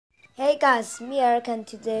guys, me Eric, and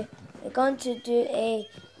today we're going to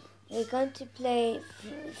play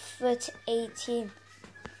Foot 18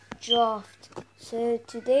 draft. So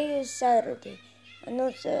today is Saturday, and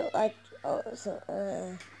also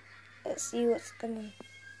let's see what's gonna.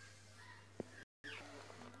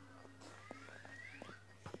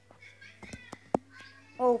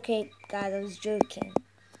 Okay, guys, I was joking.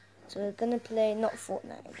 So we're gonna play not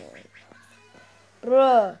Fortnite,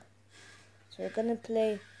 bruh. So we're gonna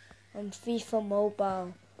play on FIFA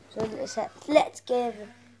Mobile. So let's get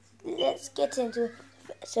into it.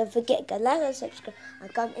 So forget to like and subscribe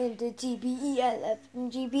and come into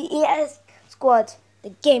GBES Squad,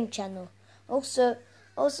 the game channel. Also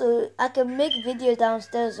I can make videos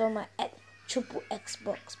downstairs on my triple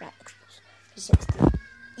Xbox, my Xbox 360.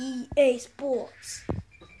 EA Sports.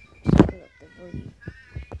 Just pull up the volume.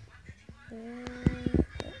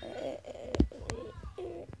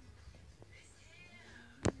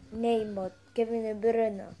 Neymar giving a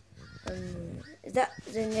Bruno. Is that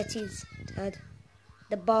Zanetti's dad?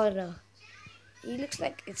 The Barra. He looks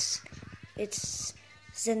like it's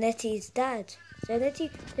Zanetti's dad.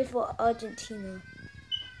 Zanetti played for Argentina.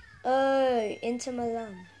 Oh, Inter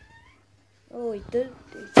Milan. Oh, he don't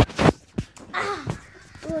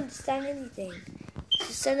understand anything. It's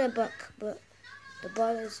a centre back, but the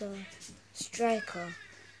Barra's a striker.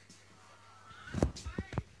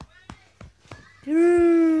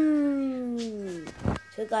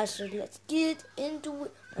 So guys, so let's get into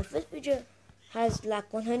it. My first video has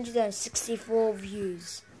like 164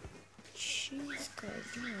 views. Jeez,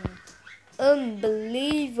 guys, yeah.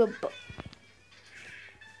 Unbelievable.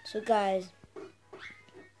 So guys,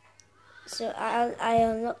 so I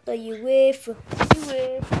unlocked the UEFA,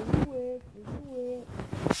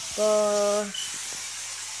 but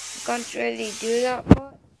I can't really do that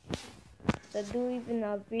much. So I do even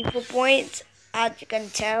have FIFA points, as you can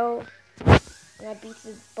tell. And I beat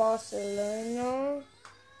the Barcelona.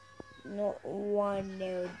 Not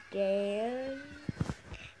 1-0 there.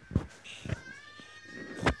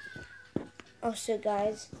 Also,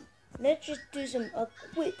 guys, let's just do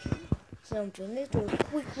quick something. Let's do a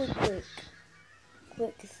quick thingy.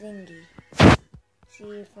 See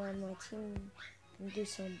if my team can do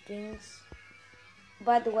some things.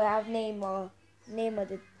 By the way, I have Neymar. He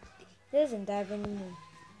doesn't dive anymore.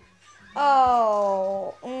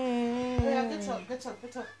 Oh. Yeah, get up. Get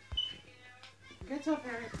up,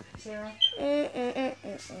 Eric. Sarah.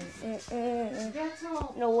 Get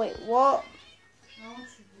up. No, wait, what? I want you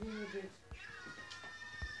to do this.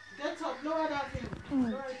 Get up, lower that thing.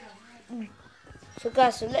 Lower it down. So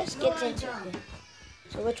guys, so let's get into it.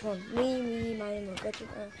 So which one? Me, my mo. Which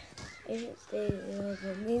one?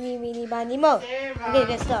 Me, my mo. Okay,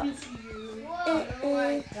 let's start.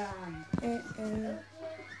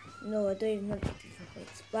 No, I don't even know the FIFA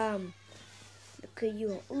points. Bam. Look at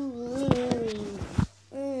you.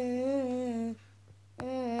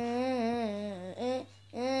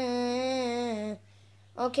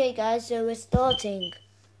 Okay, guys, so we're starting.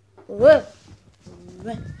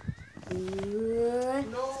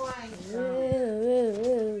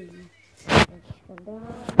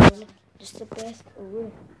 Just the best.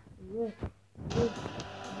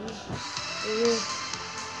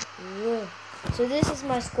 So this is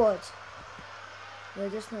my squad. No,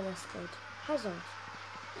 that's not my squad. Hazard.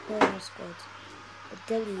 Not my squad.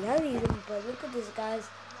 Deli Alli, but look at this guy's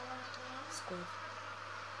squad.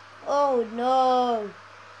 Oh no!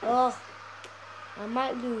 Oh, I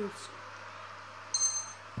might lose.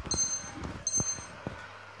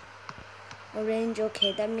 Orange,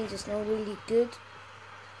 okay, that means it's not really good.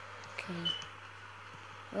 Okay.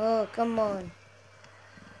 Oh, come on.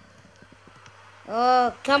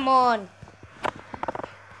 Oh, come on.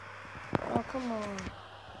 Oh, come on.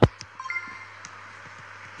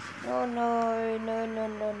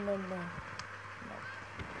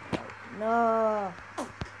 No.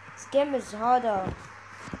 This game is harder.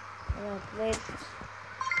 And I played.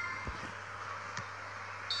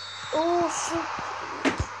 Oh, shoot.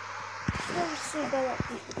 So bad at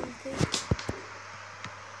this.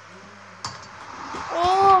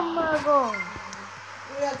 Oh my god.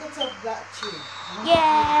 Yeah, get up, black chick.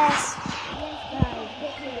 Yes. Yes, guys.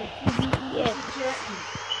 Get me the yes.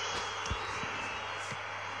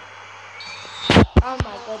 Oh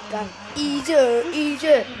my god, guys. Easy.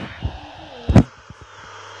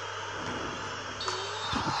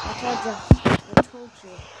 I told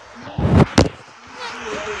you.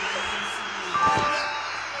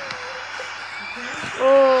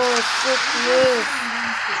 Oh, sick move.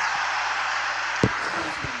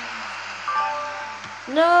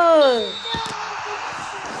 No.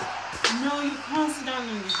 No, you can't sit down on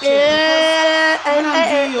the chair.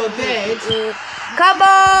 I'm your dad. Come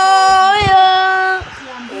on! Yeah.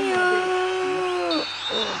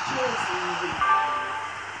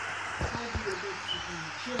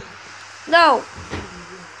 No.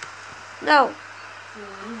 No.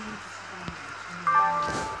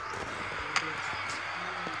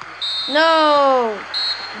 No.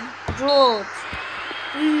 Draw.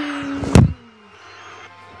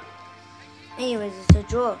 Anyways, it's a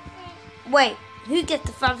draw. Wait, who gets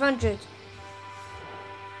the 500?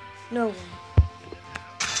 No one.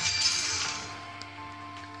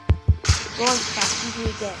 Go on, fast. Who do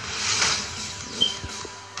you get?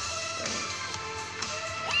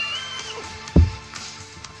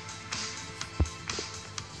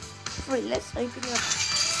 Wait, let's open up.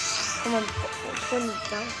 Come on, turn it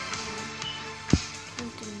down.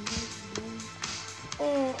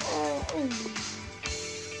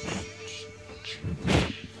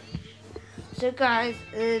 So guys,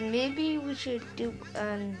 maybe we should do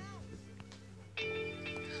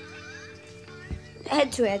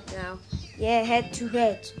head to head now. Yeah, head to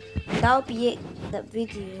head. That'll be it. That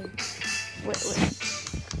video. Wait.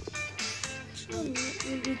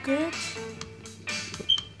 Really good.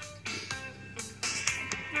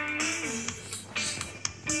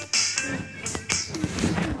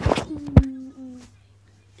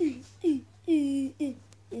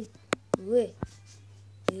 Wait.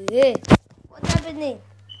 What's happening?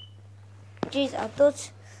 Jeez, I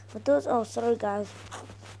thought. Oh, sorry, guys.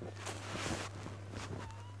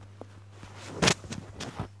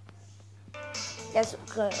 That's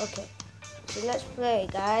good. Okay. So let's play,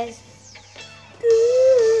 guys.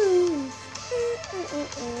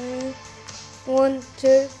 1,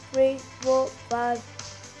 2, 3, 4, 5,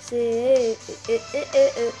 6.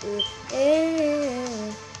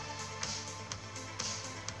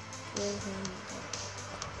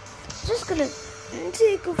 Just gonna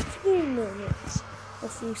take a few minutes, a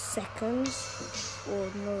few seconds, or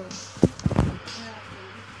no.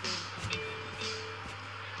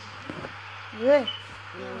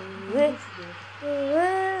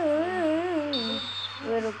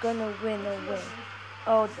 We're gonna win away.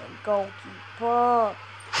 Oh, the goalkeeper.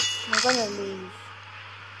 I'm gonna lose.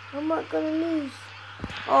 I'm not gonna lose.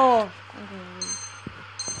 Oh, I'm gonna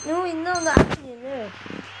lose. No, not actually, no.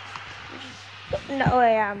 No, I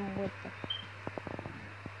am with them.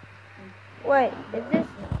 Wait, is this?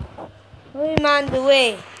 Who man the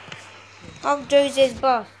way? How Jose's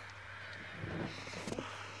boss?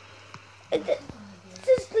 This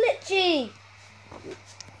is glitchy.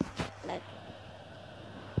 Like.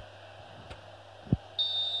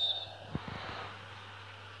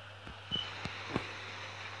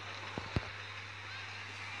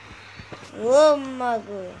 Oh my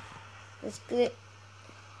god. Let's glitch.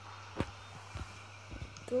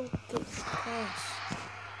 Go get cash.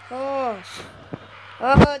 Gosh.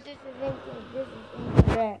 Oh, this is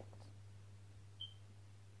incorrect.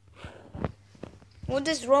 What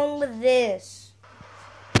is wrong with this?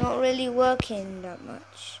 Not really working that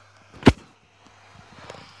much.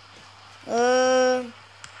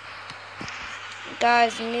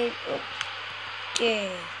 Guys, maybe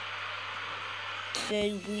okay. So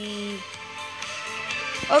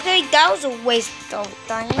okay, that was a waste of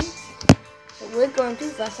time. So we're going to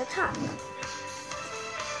first attack.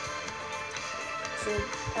 So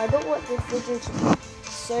I don't want this video to be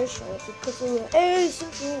so short because it will so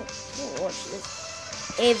short. I can't watch this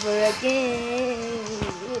ever again.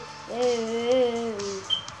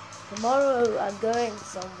 Tomorrow I'm going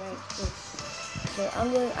somewhere. So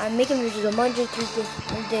I'm making videos on Monday, Tuesday,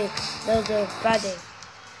 Wednesday, Thursday, Friday,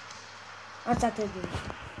 on Saturday.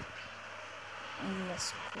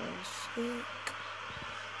 Let's go sick.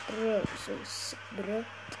 Bro, so sick, bro.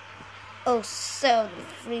 Oh,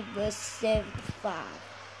 73 versus 75.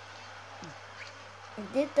 If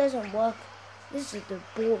this doesn't work, this is the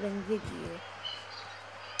boring video.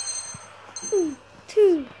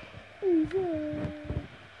 2.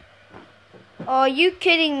 Are you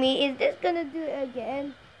kidding me? Is this gonna do it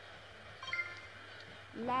again?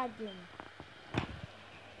 Lagging.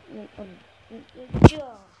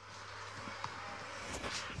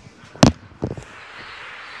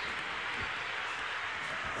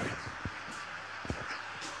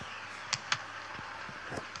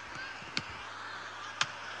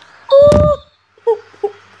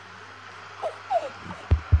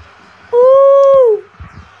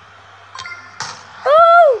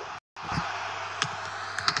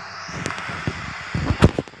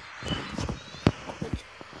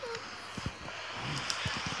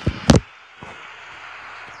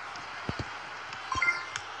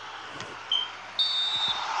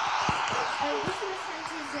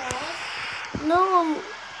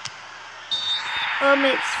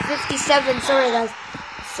 57. Sorry, guys.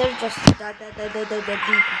 Instead of just that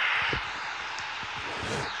beep.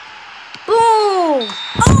 Boom!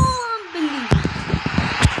 Unbelievable.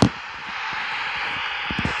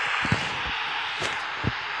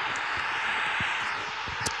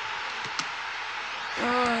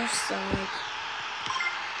 Oh, sad.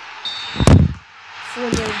 For no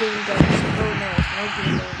doing that. Oh no, it's not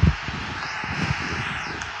doing that.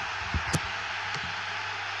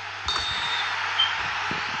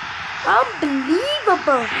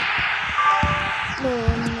 Unbelievable. No.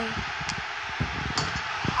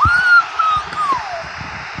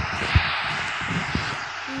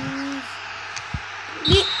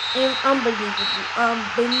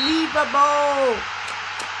 Unbelievable.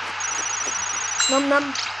 Num num.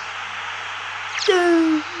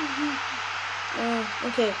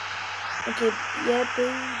 Okay. Yeah,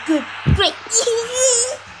 good. Great.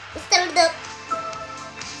 Start up.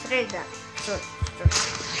 Sorry.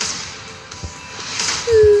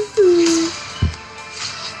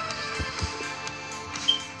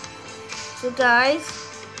 So guys,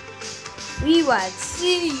 we will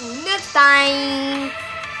see you next time.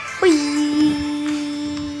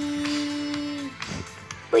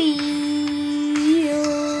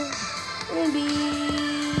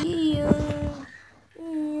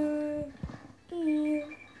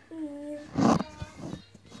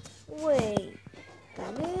 Wait,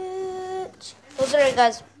 damn it. Oh, sorry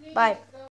guys, bye.